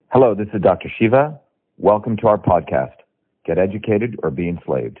Hello, this is Dr. Shiva. Welcome to our podcast, Get Educated or Be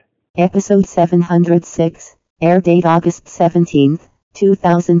Enslaved. Episode 706, air date August 17th,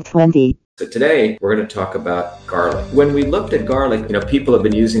 2020. So today, we're going to talk about garlic. When we looked at garlic, people have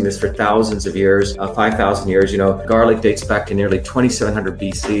been using this for thousands of years, 5,000 years. Garlic dates back to nearly 2700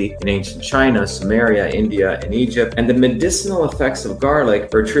 BC in ancient China, Sumeria, India, and Egypt. And the medicinal effects of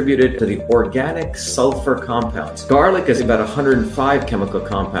garlic are attributed to the organic sulfur compounds. Garlic is about 105 chemical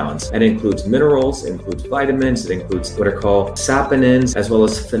compounds, and it includes minerals, it includes vitamins, it includes what are called saponins, as well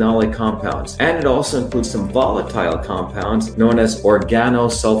as phenolic compounds. And it also includes some volatile compounds known as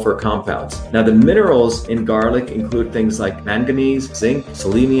organosulfur compounds. Now, the minerals in garlic include things like manganese, zinc,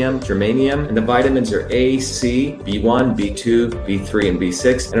 selenium, germanium, and the vitamins are A, C, B1, B2, B3, and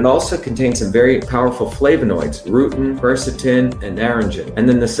B6. And it also contains some very powerful flavonoids, rutin, quercetin, and naringin. And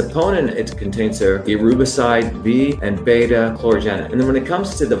then the saponin, it contains the rubicide B and beta-chlorogenin. And then when it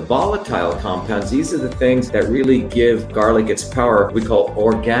comes to the volatile compounds, these are the things that really give garlic its power. We call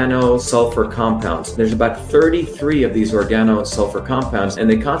organosulfur compounds. There's about 33 of these organosulfur compounds, and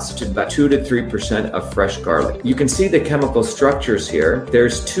they constitute about 2 to 3% of fresh garlic. You can see the chemical structures here.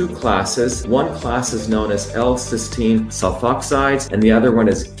 There's two classes. One class is known as L-cysteine sulfoxides, and the other one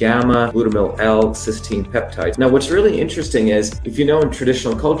is gamma-glutamyl L-cysteine peptides. Now, what's really interesting is, if you know in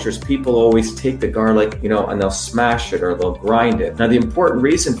traditional cultures, people always take the garlic, and they'll smash it or they'll grind it. Now, the important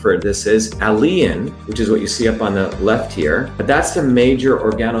reason for this is allein, which is what you see up on the left here, but that's the major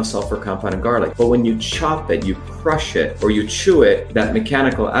organosulfur compound in garlic. But when you chop it, you crush it, or you chew it, that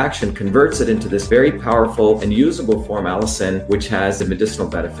mechanical action converts it into this very powerful and usable form, allicin, which has the medicinal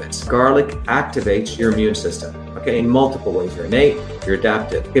benefits. Garlic activates your immune system, in multiple ways. You're innate, you're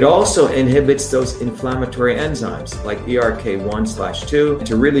adaptive. It also inhibits those inflammatory enzymes like ERK1/2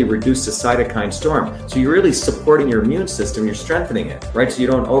 to really reduce the cytokine storm. So you're really supporting your immune system, you're strengthening it, right? So you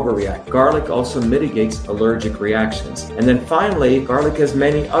don't overreact. Garlic also mitigates allergic reactions. And then finally, garlic has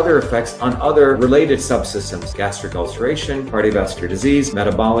many other effects on other related subsystems: gastric ulceration, cardiovascular disease,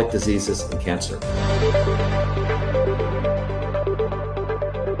 metabolic diseases, and cancer.